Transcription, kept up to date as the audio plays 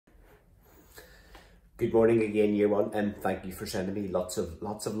Good morning again, year one, and thank you for sending me lots of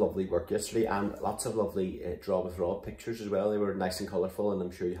lovely work yesterday and lots of lovely draw with raw pictures as well. They were nice and colourful, and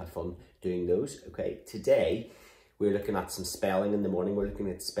I'm sure you had fun doing those. Okay, today we're looking at some spelling in the morning. We're looking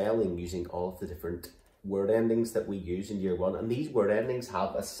at spelling using all of the different word endings that we use in year one, and these word endings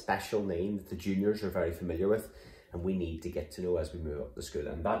have a special name that the juniors are very familiar with, and we need to get to know as we move up the school,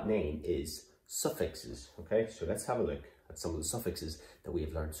 and that name is suffixes. Okay, so let's have a look at some of the suffixes that we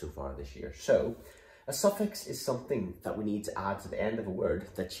have learned so far this year. So a suffix is something that we need to add to the end of a word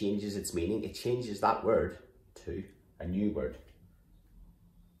that changes its meaning. It changes that word to a new word.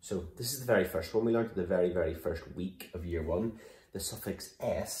 So this is the very first one we learned at the very first week of year one. The suffix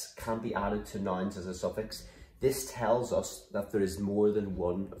s can be added to nouns as a suffix. This tells us that there is more than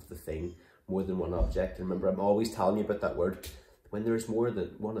one of the thing, more than one object. And remember, I'm always telling you about that word. When there is more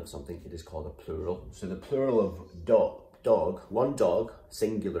than one of something, it is called a plural. So the plural of dog, one dog,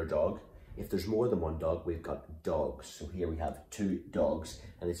 singular dog. If there's more than one dog, we've got dogs. So here we have two dogs,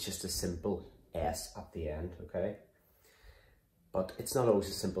 and it's just a simple S at the end, okay? But it's not always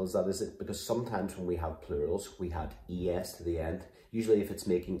as simple as that, is it? Because sometimes when we have plurals, we had ES to the end. Usually if it's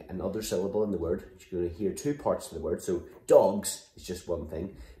making another syllable in the word, you're going to hear two parts of the word. So dogs is just one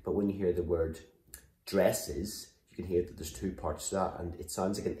thing, but when you hear the word dresses, you can hear that there's two parts to that, and it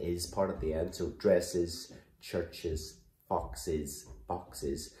sounds like an is part at the end. So dresses, churches, foxes,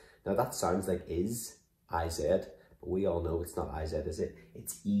 boxes. Now that sounds like is, IZ, but we all know it's not IZ, is it?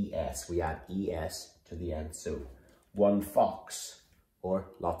 It's ES. We add ES to the end. So one fox,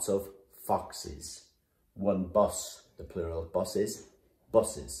 or lots of foxes. One bus, the plural of buses,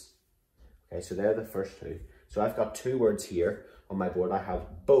 buses. Okay, so they're the first two. So I've got two words here on my board. I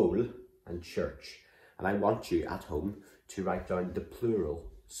have bowl and church. And I want you at home to write down the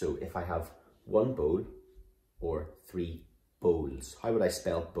plural. So if I have one bowl or three bowls. How would I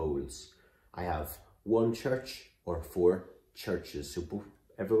spell bowls? I have one church or four churches. So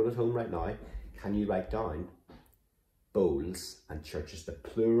everyone at home right now, can you write down bowls and churches, the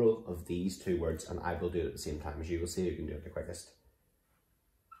plural of these two words? And I will do it at the same time as you. Will see who can do it the quickest.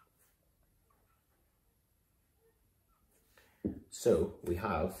 So we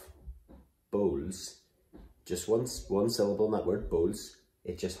have bowls, just one syllable in that word, bowls.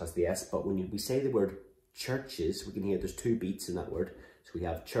 It just has the S, but when we say the word churches, we can hear there's two beats in that word. So we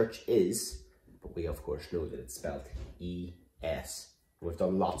have church is, but we of course know that it's spelled ES. We've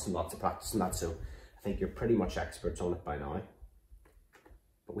done lots and lots of practice on that, so I think you're pretty much experts on it by now.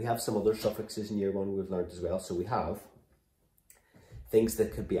 But we have some other suffixes in year one we've learned as well. So we have things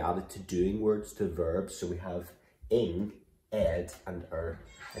that could be added to doing words, to verbs. So we have ing, ed, and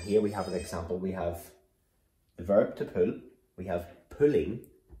And here we have an example. We have the verb to pull. We have pulling,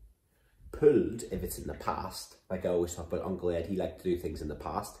 pulled if it's in the past. Like I always talk about Uncle Ed, he liked to do things in the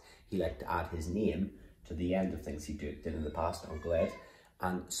past. He liked to add his name to the end of things he did in the past, Uncle Ed.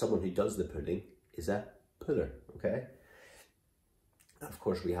 And someone who does the pulling is a puller, okay? Of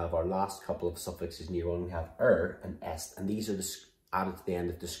course, we have our last couple of suffixes in year one. We have and est, and these are added to the end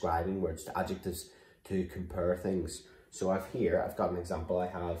of describing words, to adjectives to compare things. So I've got an example. I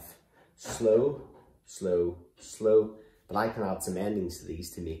have slow, slow, slow. But I can add some endings to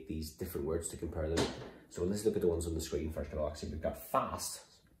these to make these different words to compare them. So let's look at the ones on the screen first of all. Actually, we've got fast.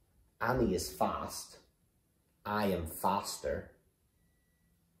 Annie is fast. I am faster.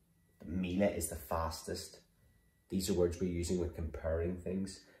 Mila is the fastest. These are words we're using when comparing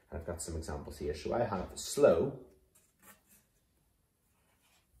things. And I've got some examples here. So I have slow.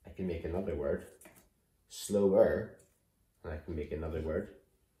 I can make another word. Slower. And I can make another word.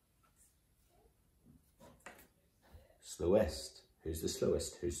 Slowest. Who's the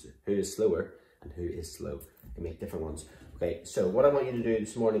slowest? Who is slower and who is slow? I can make different ones. Okay, so what I want you to do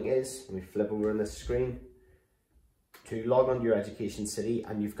this morning is, let me flip over on this screen, to log on to your Education City,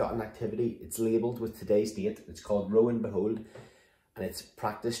 and you've got an activity. It's labelled with today's date. It's called Row and Behold, and it's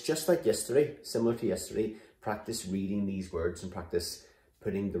practice just like yesterday, similar to yesterday. Practice reading these words and practice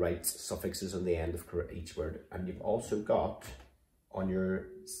putting the right suffixes on the end of each word. And you've also got on your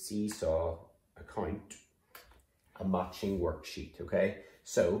Seesaw account a matching worksheet, okay?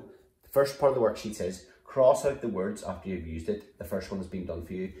 So the first part of the worksheet says cross out the words after you've used it. The first one has been done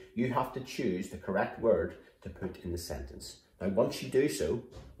for you. You have to choose the correct word to put in the sentence. Now once you do so,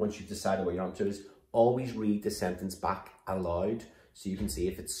 once you've decided what your answer is, always read the sentence back aloud so you can see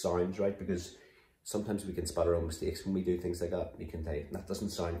if it sounds right, because sometimes we can spot our own mistakes when we do things like that. You can think, that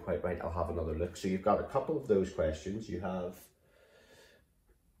doesn't sound quite right, I'll have another look. So you've got a couple of those questions. You have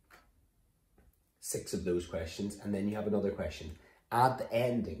 6 of those questions, and then you have another question. Add the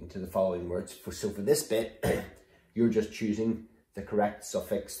ending to the following words. So for this bit, you're just choosing the correct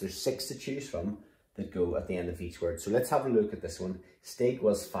suffix. There's 6 to choose from. that go at the end of each word. So let's have a look at this one. Steak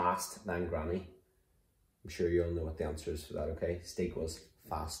was fast than granny. I'm sure you all know what the answer is for that, okay? Steak was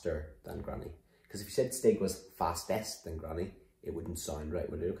faster than granny. Because if you said steak was fastest than granny, it wouldn't sound right,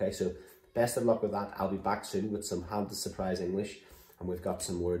 would it? Okay, so best of luck with that. I'll be back soon with some Hand to Surprise English, and we've got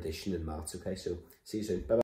some more addition in maths, okay? So see you soon. Bye-bye.